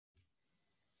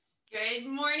Good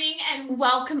morning and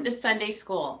welcome to Sunday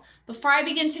School. Before I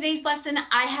begin today's lesson,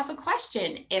 I have a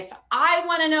question. If I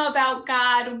want to know about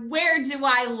God, where do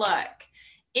I look?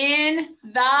 In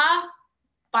the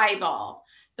Bible.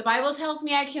 The Bible tells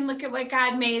me I can look at what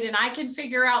God made and I can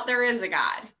figure out there is a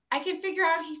God. I can figure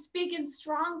out he's big and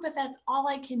strong, but that's all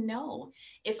I can know.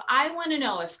 If I want to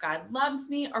know if God loves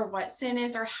me or what sin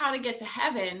is or how to get to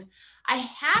heaven, I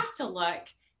have to look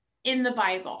in the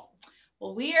Bible.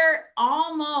 Well, we are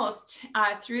almost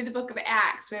through the book of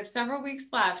Acts. We have several weeks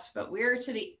left, but we're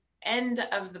to the end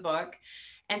of the book.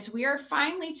 And we are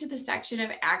finally to the section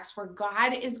of Acts where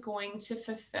God is going to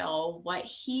fulfill what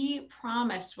he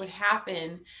promised would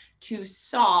happen to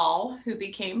Saul, who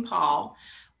became Paul,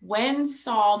 when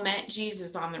Saul met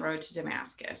Jesus on the road to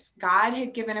Damascus. God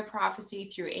had given a prophecy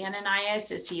through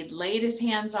Ananias as he had laid his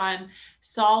hands on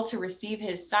Saul to receive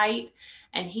his sight.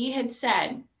 And he had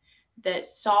said that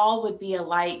Saul would be a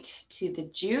light to the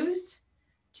Jews,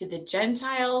 to the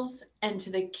Gentiles, and to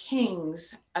the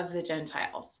kings of the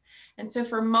Gentiles. And so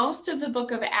for most of the book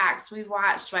of Acts, we've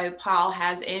watched why Paul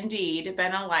has indeed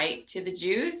been a light to the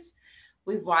Jews.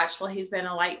 We've watched while he's been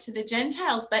a light to the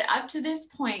Gentiles. But up to this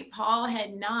point, Paul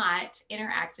had not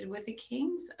interacted with the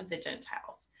kings of the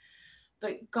Gentiles.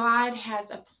 But God has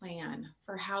a plan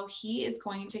for how he is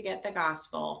going to get the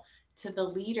gospel to the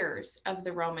leaders of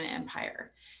the Roman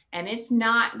Empire. And it's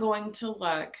not going to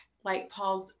look like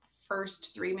Paul's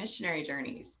first three missionary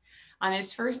journeys. On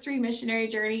his first three missionary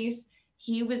journeys,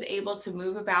 he was able to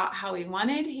move about how he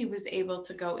wanted. He was able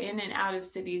to go in and out of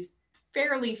cities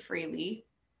fairly freely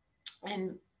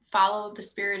and follow the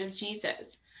spirit of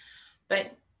Jesus.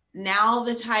 But now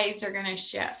the tides are going to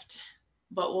shift.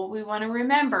 But what we want to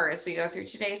remember as we go through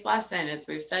today's lesson, as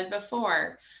we've said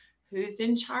before, who's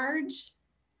in charge?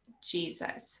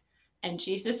 Jesus. And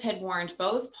Jesus had warned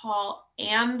both Paul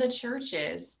and the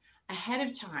churches ahead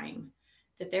of time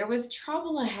that there was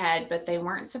trouble ahead, but they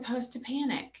weren't supposed to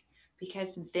panic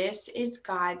because this is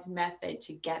God's method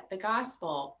to get the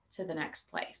gospel to the next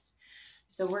place.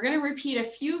 So we're going to repeat a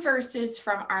few verses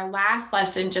from our last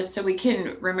lesson just so we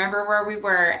can remember where we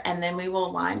were, and then we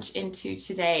will launch into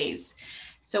today's.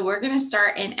 So we're going to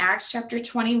start in Acts chapter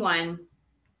 21,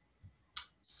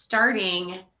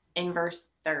 starting in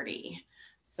verse 30.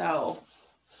 So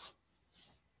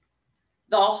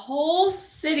the whole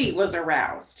city was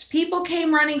aroused. People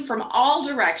came running from all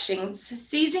directions,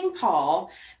 seizing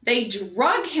Paul. They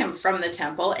drug him from the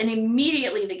temple, and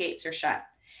immediately the gates are shut.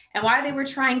 And while they were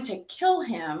trying to kill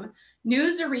him,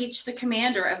 news reached the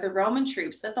commander of the Roman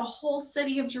troops that the whole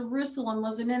city of Jerusalem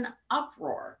was in an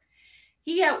uproar.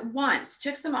 He at once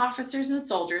took some officers and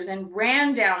soldiers and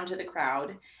ran down to the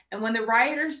crowd. And when the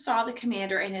rioters saw the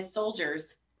commander and his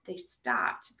soldiers, they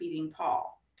stopped beating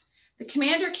Paul. The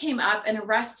commander came up and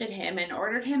arrested him and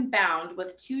ordered him bound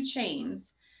with 2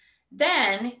 chains.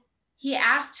 Then he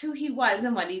asked who he was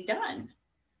and what he'd done.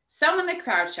 Some in the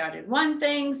crowd shouted one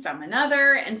thing, some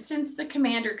another, and since the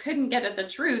commander couldn't get at the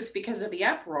truth because of the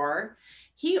uproar,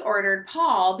 he ordered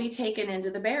Paul be taken into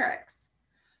the barracks.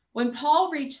 When Paul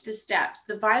reached the steps,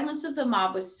 the violence of the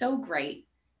mob was so great,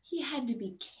 he had to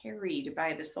be carried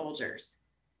by the soldiers.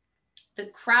 The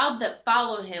crowd that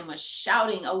followed him was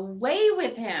shouting, "Away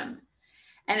with him!"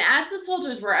 And as the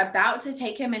soldiers were about to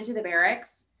take him into the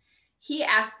barracks, he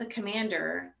asked the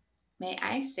commander, "May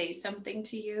I say something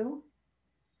to you?"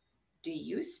 "Do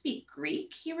you speak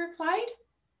Greek?" he replied.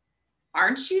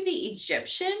 "Aren't you the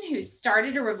Egyptian who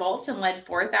started a revolt and led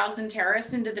 4,000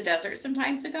 terrorists into the desert some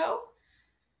time ago?"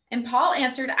 And Paul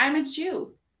answered, "I'm a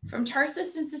Jew from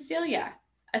Tarsus in Cilicia,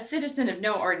 a citizen of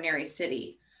no ordinary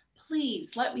city.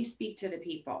 Please let me speak to the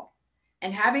people."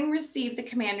 And having received the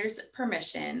commander's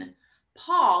permission,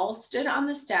 Paul stood on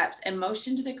the steps and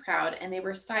motioned to the crowd, and they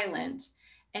were silent.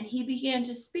 And he began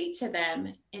to speak to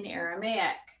them in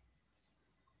Aramaic.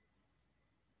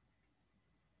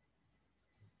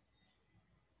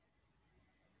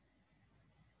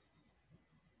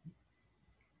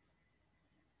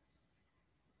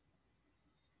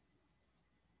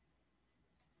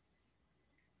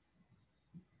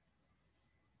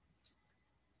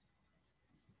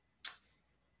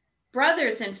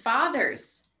 "Brothers and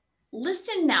fathers,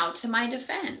 listen now to my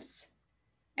defense."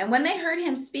 And when they heard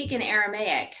him speak in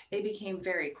Aramaic, they became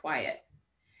very quiet.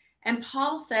 And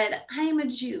Paul said, "I am a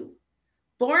Jew,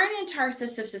 born in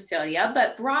Tarsus of Cilicia,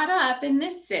 but brought up in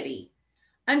this city.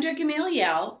 Under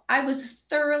Gamaliel, I was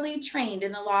thoroughly trained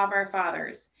in the law of our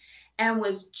fathers and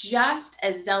was just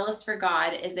as zealous for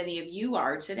God as any of you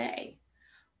are today.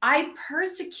 I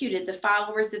persecuted the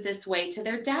followers of this way to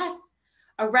their death,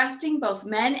 arresting both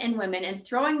men and women and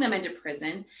throwing them into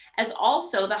prison, as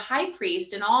also the high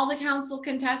priest and all the council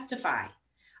can testify.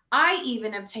 I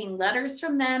even obtained letters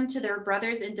from them to their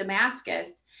brothers in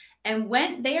Damascus and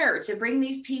went there to bring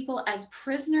these people as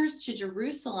prisoners to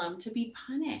Jerusalem to be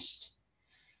punished.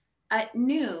 At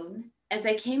noon, as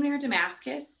I came near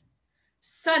Damascus,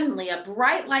 suddenly a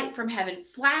bright light from heaven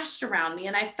flashed around me,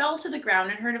 and I fell to the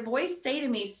ground and heard a voice say to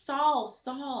me, Saul,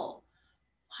 Saul,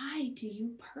 why do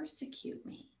you persecute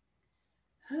me?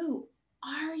 Who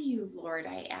are you, Lord?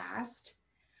 I asked.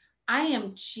 I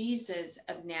am Jesus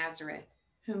of Nazareth,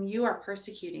 whom you are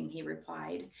persecuting, he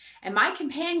replied. And my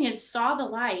companions saw the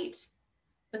light,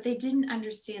 but they didn't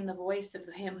understand the voice of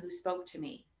him who spoke to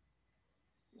me.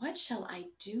 What shall I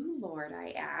do, Lord?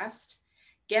 I asked.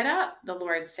 Get up, the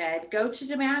Lord said. Go to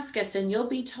Damascus and you'll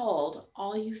be told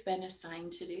all you've been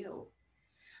assigned to do.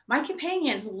 My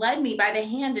companions led me by the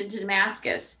hand into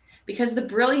Damascus because the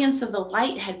brilliance of the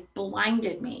light had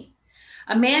blinded me.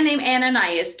 A man named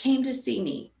Ananias came to see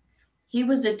me. He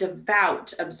was a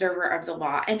devout observer of the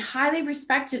law and highly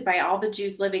respected by all the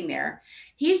Jews living there.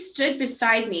 He stood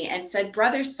beside me and said,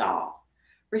 Brother Saul,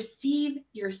 receive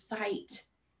your sight.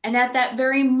 And at that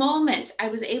very moment, I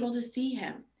was able to see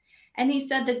him. And he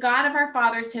said, the God of our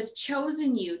fathers has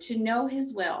chosen you to know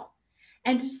his will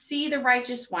and to see the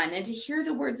righteous one and to hear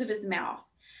the words of his mouth.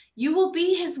 You will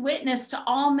be his witness to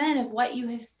all men of what you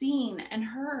have seen and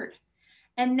heard.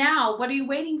 And now, what are you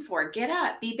waiting for? Get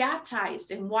up, be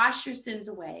baptized, and wash your sins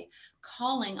away,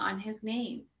 calling on his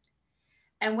name.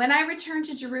 And when I returned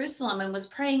to Jerusalem and was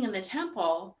praying in the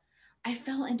temple, I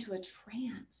fell into a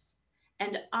trance.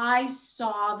 And I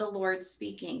saw the Lord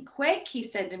speaking. Quick, he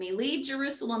said to me, leave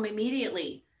Jerusalem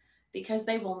immediately, because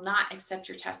they will not accept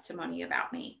your testimony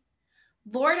about me.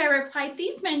 Lord, I replied,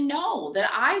 these men know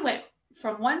that I went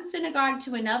from one synagogue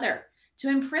to another to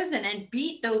imprison and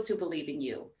beat those who believe in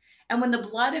you. And when the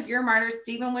blood of your martyr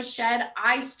Stephen was shed,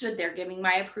 I stood there giving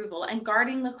my approval and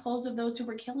guarding the clothes of those who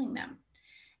were killing them.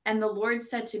 And the Lord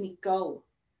said to me, go,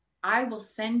 I will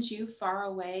send you far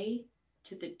away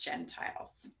to the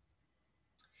Gentiles.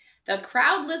 The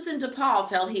crowd listened to Paul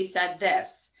till he said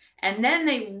this, and then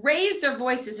they raised their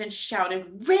voices and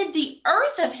shouted, rid the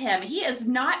earth of him. He is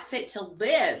not fit to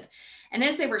live. And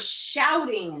as they were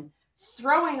shouting,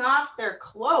 throwing off their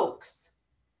cloaks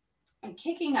and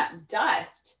kicking up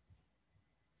dust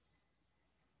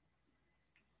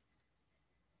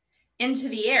into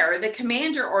the air, the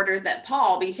commander ordered that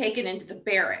Paul be taken into the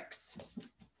barracks.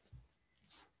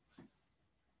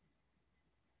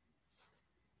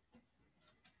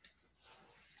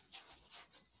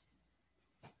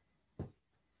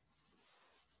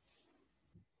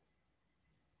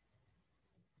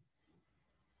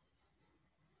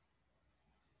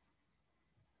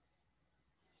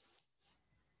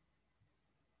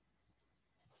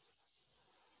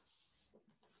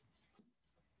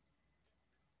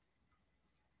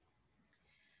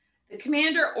 The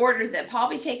commander ordered that Paul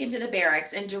be taken to the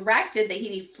barracks and directed that he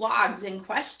be flogged and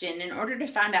questioned in order to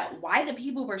find out why the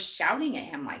people were shouting at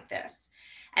him like this.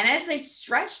 And as they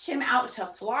stretched him out to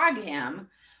flog him,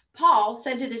 Paul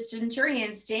said to the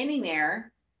centurion standing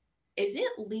there, is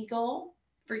it legal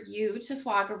for you to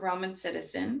flog a Roman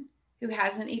citizen who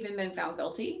hasn't even been found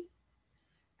guilty?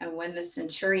 And when the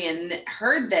centurion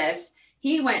heard this,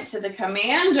 he went to the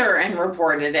commander and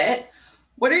reported it.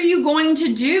 What are you going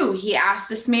to do? He asked.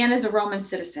 This man is a Roman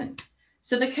citizen.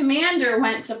 So the commander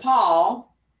went to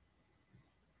Paul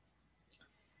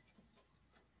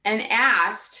and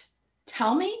asked,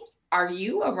 tell me, are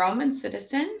you a Roman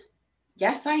citizen?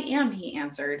 Yes, I am, he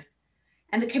answered.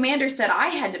 And the commander said, I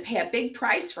had to pay a big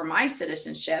price for my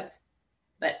citizenship,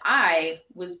 but I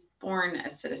was born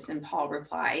a citizen, Paul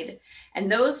replied.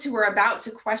 And those who were about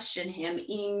to question him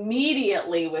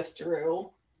immediately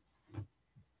withdrew.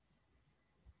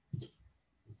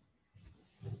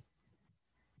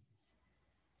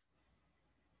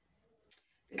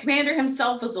 The commander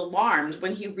himself was alarmed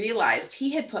when he realized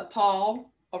he had put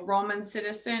Paul, a Roman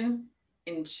citizen,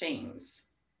 in chains.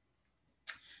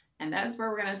 And that's where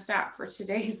we're going to stop for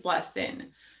today's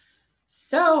lesson.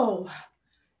 So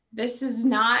this is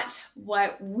not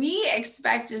what we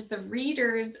expect as the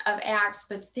readers of Acts,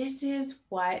 but this is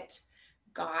what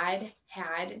God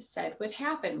had said would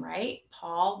happen, right?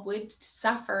 Paul would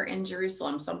suffer in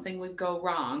Jerusalem. Something would go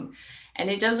wrong. And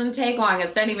it doesn't take long.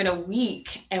 It's not even a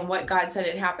week. And what God said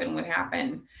had happened would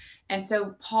happen. And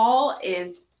so Paul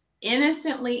is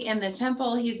innocently in the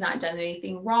temple. He's not done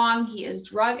anything wrong. He is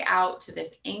drug out to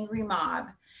this angry mob.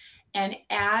 And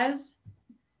as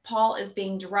Paul is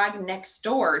being dragged next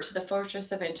door to the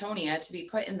fortress of Antonia to be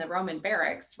put in the Roman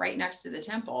barracks right next to the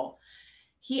temple,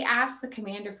 he asks the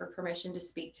commander for permission to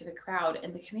speak to the crowd,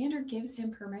 and the commander gives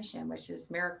him permission, which is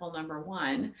miracle number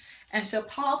 1. And so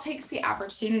Paul takes the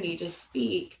opportunity to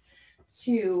speak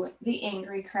to the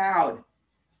angry crowd.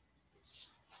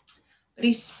 But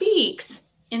he speaks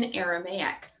in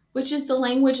Aramaic, which is the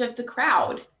language of the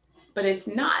crowd, but it's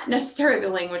not necessarily the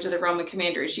language of the Roman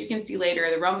commander. As you can see later,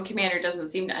 the Roman commander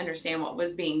doesn't seem to understand what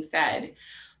was being said,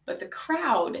 but the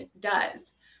crowd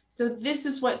does. So this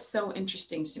is what's so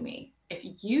interesting to me.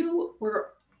 If you were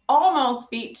almost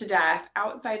beat to death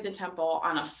outside the temple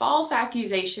on a false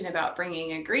accusation about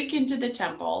bringing a Greek into the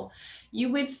temple, you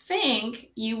would think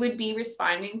you would be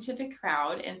responding to the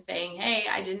crowd and saying, hey,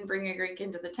 I didn't bring a Greek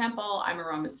into the temple. I'm a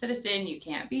Roman citizen. You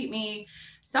can't beat me.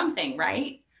 Something,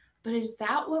 right? But is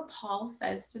that what Paul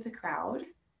says to the crowd?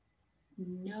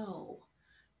 No.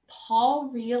 Paul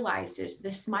realizes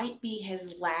this might be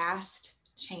his last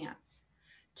chance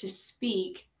to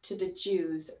speak to the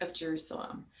Jews of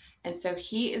Jerusalem. And so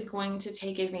he is going to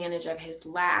take advantage of his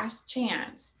last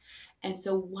chance. And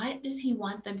so what does he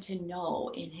want them to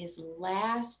know in his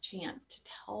last chance to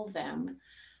tell them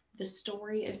the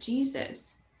story of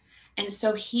Jesus? And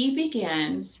so he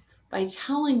begins by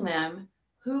telling them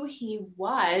who he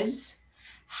was,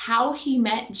 how he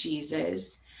met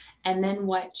Jesus, and then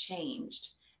what changed.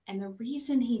 And the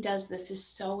reason he does this is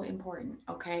so important,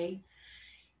 okay?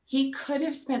 He could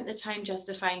have spent the time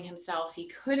justifying himself. He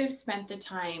could have spent the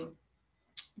time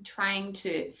trying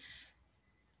to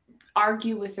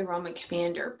argue with the Roman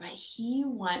commander, but he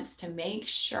wants to make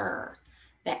sure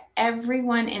that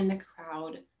everyone in the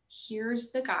crowd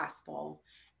hears the gospel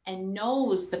and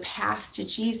knows the path to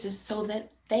Jesus so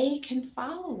that they can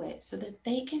follow it, so that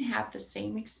they can have the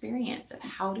same experience of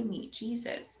how to meet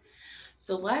Jesus.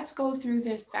 So let's go through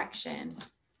this section.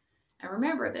 And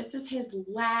remember, this is his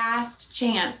last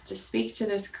chance to speak to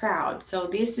this crowd. So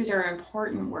these are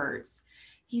important words.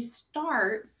 He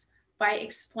starts by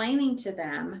explaining to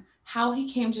them how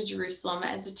he came to Jerusalem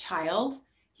as a child.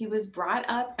 He was brought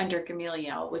up under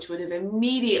Gamaliel, which would have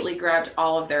immediately grabbed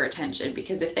all of their attention,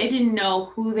 because if they didn't know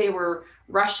who they were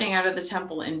rushing out of the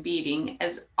temple and beating,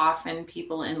 as often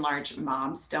people in large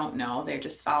mobs don't know, they're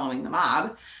just following the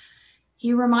mob.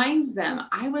 He reminds them,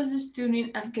 I was a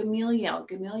student of Gamaliel.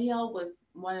 Gamaliel was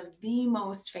one of the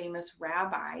most famous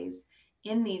rabbis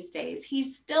in these days.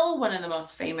 He's still one of the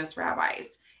most famous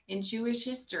rabbis in Jewish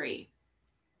history.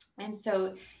 And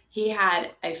so he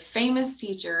had a famous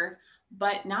teacher,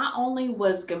 but not only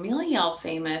was Gamaliel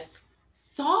famous,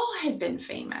 Saul had been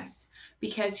famous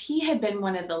because he had been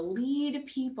one of the lead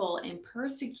people in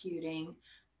persecuting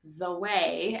the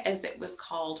way, as it was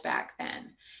called back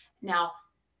then. Now,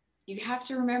 you have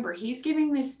to remember, he's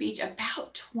giving this speech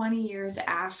about 20 years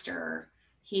after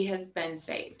he has been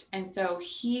saved. And so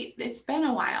it's been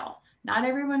a while. Not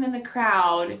everyone in the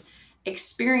crowd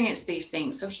experienced these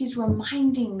things. So he's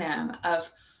reminding them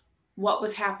of what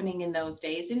was happening in those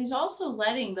days. And he's also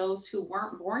letting those who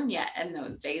weren't born yet in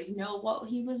those days know what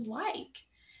he was like.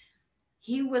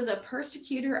 He was a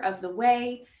persecutor of the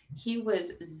way. He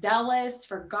was zealous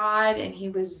for God, and he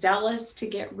was zealous to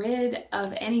get rid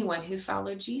of anyone who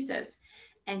followed Jesus.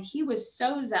 And he was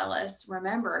so zealous,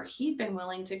 remember, he'd been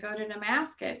willing to go to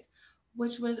Damascus,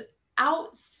 which was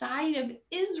outside of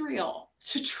Israel,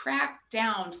 to track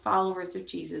down followers of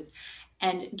Jesus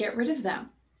and get rid of them.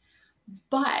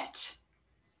 But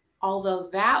although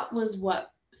that was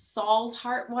what Saul's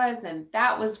heart was, and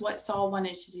that was what Saul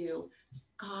wanted to do,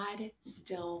 God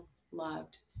still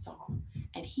loved Saul.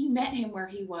 And he met him where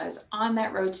he was on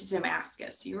that road to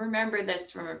Damascus. You remember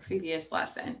this from a previous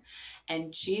lesson.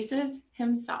 And Jesus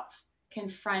himself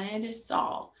confronted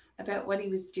Saul about what he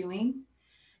was doing,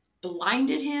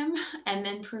 blinded him, and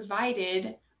then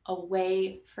provided a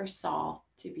way for Saul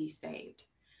to be saved.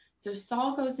 So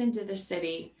Saul goes into the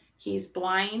city. He's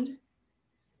blind,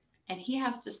 and he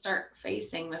has to start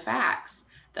facing the facts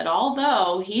that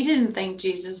although he didn't think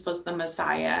Jesus was the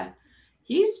Messiah,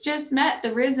 he's just met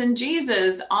the risen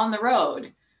Jesus on the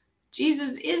road.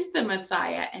 Jesus is the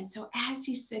Messiah. And so as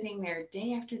he's sitting there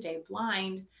day after day,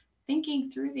 blind,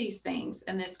 thinking through these things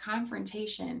and this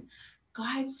confrontation,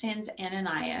 God sends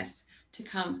Ananias to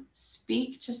come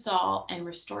speak to Saul and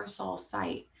restore Saul's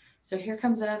sight. So here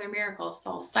comes another miracle.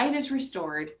 Saul's sight is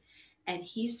restored. And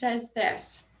he says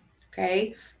this,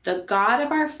 okay, the God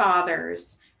of our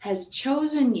fathers has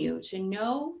chosen you to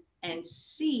know and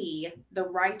see the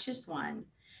righteous one,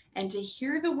 and to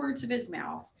hear the words of his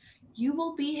mouth. You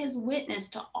will be his witness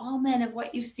to all men of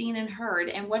what you've seen and heard.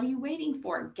 And what are you waiting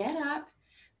for? Get up,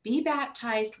 be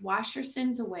baptized, wash your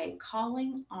sins away,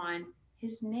 calling on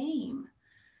his name.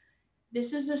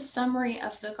 This is a summary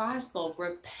of the gospel.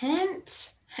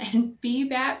 Repent and be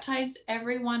baptized,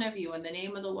 every one of you, in the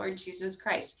name of the Lord Jesus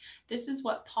Christ. This is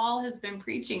what Paul has been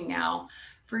preaching now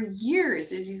for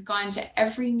years as he's gone to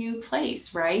every new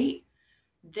place, right?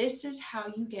 This is how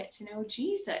you get to know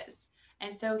Jesus.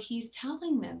 And so he's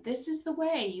telling them, this is the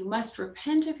way. You must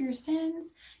repent of your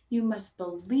sins. You must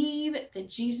believe that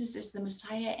Jesus is the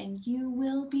Messiah, and you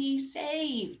will be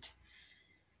saved.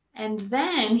 And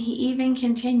then he even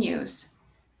continues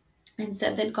and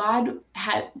said that God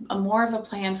had more of a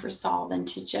plan for Saul than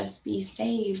to just be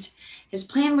saved. His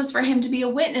plan was for him to be a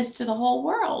witness to the whole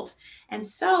world. And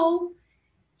so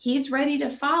he's ready to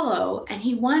follow, and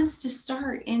he wants to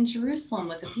start in Jerusalem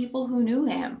with the people who knew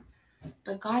him.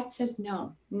 But God says,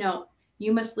 no,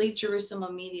 you must leave Jerusalem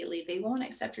immediately. They won't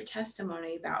accept your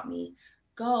testimony about me.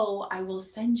 Go, I will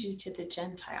send you to the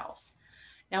Gentiles.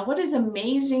 Now, what is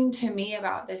amazing to me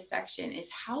about this section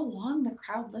is how long the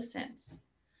crowd listens.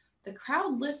 The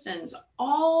crowd listens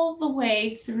all the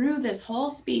way through this whole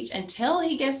speech until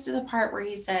he gets to the part where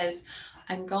he says,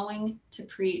 I'm going to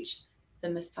preach the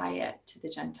Messiah to the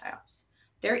Gentiles.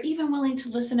 They're even willing to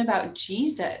listen about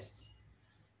Jesus.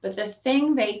 But the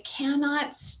thing they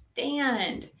cannot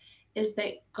stand is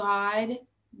that God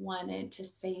wanted to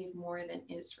save more than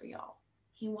Israel.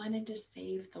 He wanted to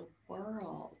save the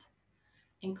world,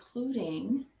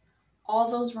 including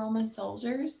all those Roman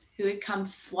soldiers who had come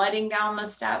flooding down the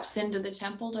steps into the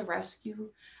temple to rescue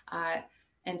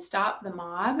and stop the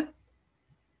mob.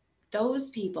 Those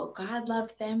people, God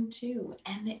loved them too.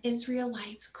 And the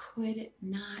Israelites could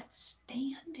not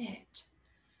stand it.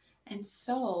 And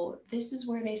so this is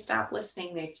where they stop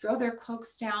listening. They throw their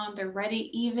cloaks down. They're ready,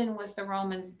 even with the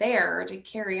Romans there, to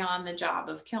carry on the job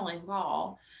of killing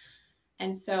Paul.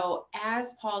 And so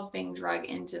as Paul's being dragged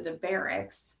into the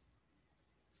barracks,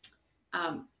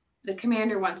 the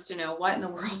commander wants to know, what in the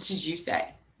world did you say?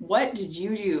 What did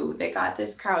you do that got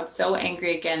this crowd so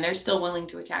angry again? They're still willing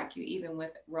to attack you, even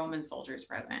with Roman soldiers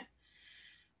present.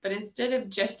 But instead of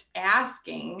just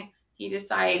asking, he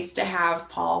decides to have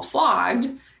Paul flogged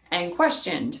and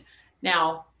questioned.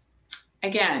 Now,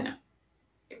 again,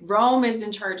 Rome is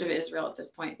in charge of Israel at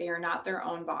this point. They are not their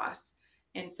own boss.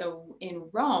 And so in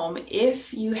Rome,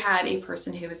 if you had a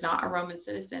person who was not a Roman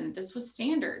citizen, this was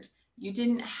standard. You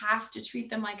didn't have to treat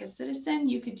them like a citizen.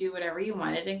 You could do whatever you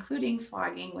wanted, including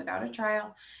flogging without a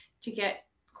trial, to get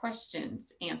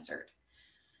questions answered.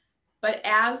 But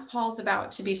as Paul's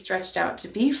about to be stretched out to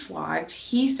be flogged,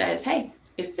 he says, hey,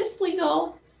 is this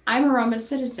legal? I'm a Roman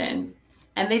citizen.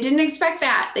 And they didn't expect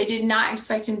that. They did not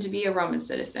expect him to be a Roman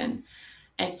citizen.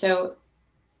 And so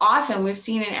often we've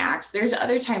seen in Acts, there's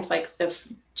other times like the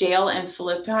jail in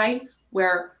Philippi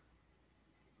where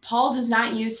Paul does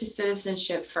not use his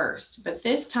citizenship first, but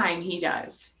this time he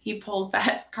does. He pulls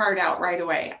that card out right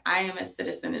away. I am a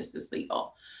citizen. Is this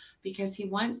legal? Because he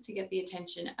wants to get the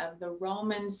attention of the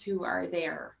Romans who are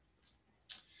there.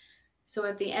 So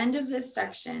at the end of this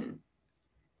section,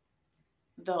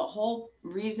 the whole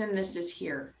reason this is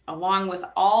here, along with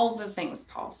all the things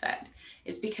Paul said,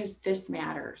 is because this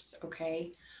matters,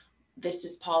 okay? This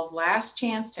is Paul's last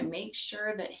chance to make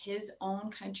sure that his own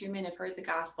countrymen have heard the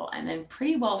gospel. And then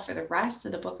pretty well for the rest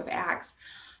of the book of Acts,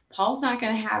 Paul's not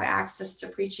going to have access to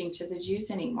preaching to the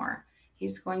Jews anymore.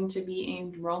 He's going to be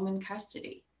in Roman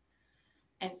custody.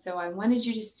 And so I wanted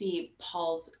you to see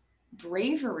Paul's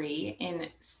bravery in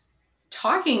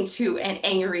talking to an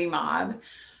angry mob,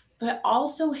 but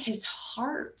also his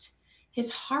heart.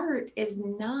 His heart is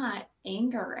not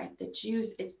anger at the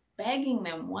Jews. It's begging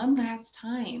them one last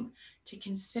time to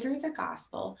consider the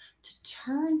gospel, to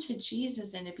turn to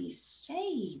Jesus and to be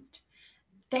saved.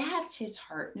 That's his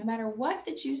heart, no matter what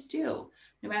the Jews do,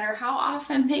 no matter how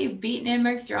often they've beaten him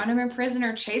or thrown him in prison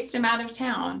or chased him out of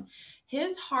town.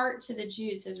 His heart to the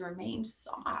Jews has remained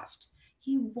soft.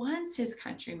 He wants his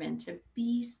countrymen to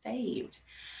be saved.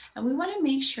 And we want to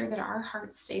make sure that our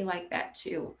hearts stay like that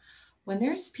too. When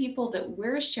there's people that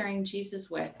we're sharing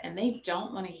Jesus with and they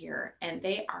don't want to hear, and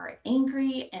they are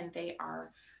angry and they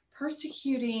are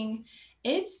persecuting,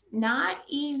 it's not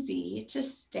easy to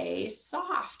stay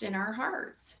soft in our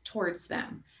hearts towards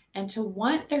them and to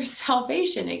want their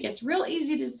salvation. It gets real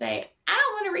easy to say, I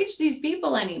don't want to reach these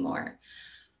people anymore.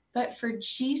 But for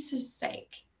Jesus'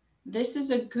 sake, this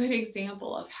is a good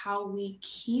example of how we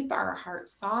keep our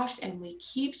hearts soft and we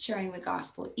keep sharing the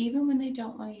gospel, even when they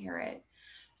don't want to hear it,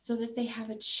 so that they have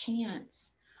a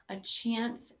chance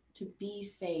to be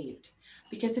saved.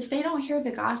 Because if they don't hear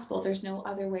the gospel, there's no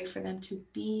other way for them to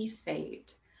be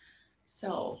saved.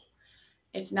 So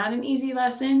it's not an easy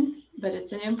lesson, but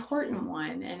it's an important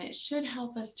one. And it should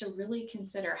help us to really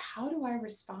consider, how do I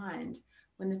respond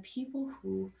when the people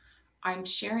who I'm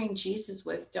sharing Jesus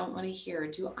with don't want to hear,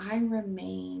 do I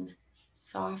remain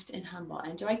soft and humble?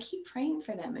 And do I keep praying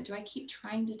for them? And do I keep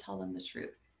trying to tell them the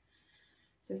truth?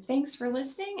 So thanks for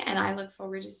listening. And I look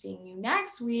forward to seeing you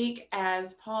next week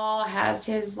as Paul has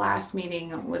his last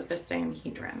meeting with the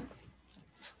Sanhedrin.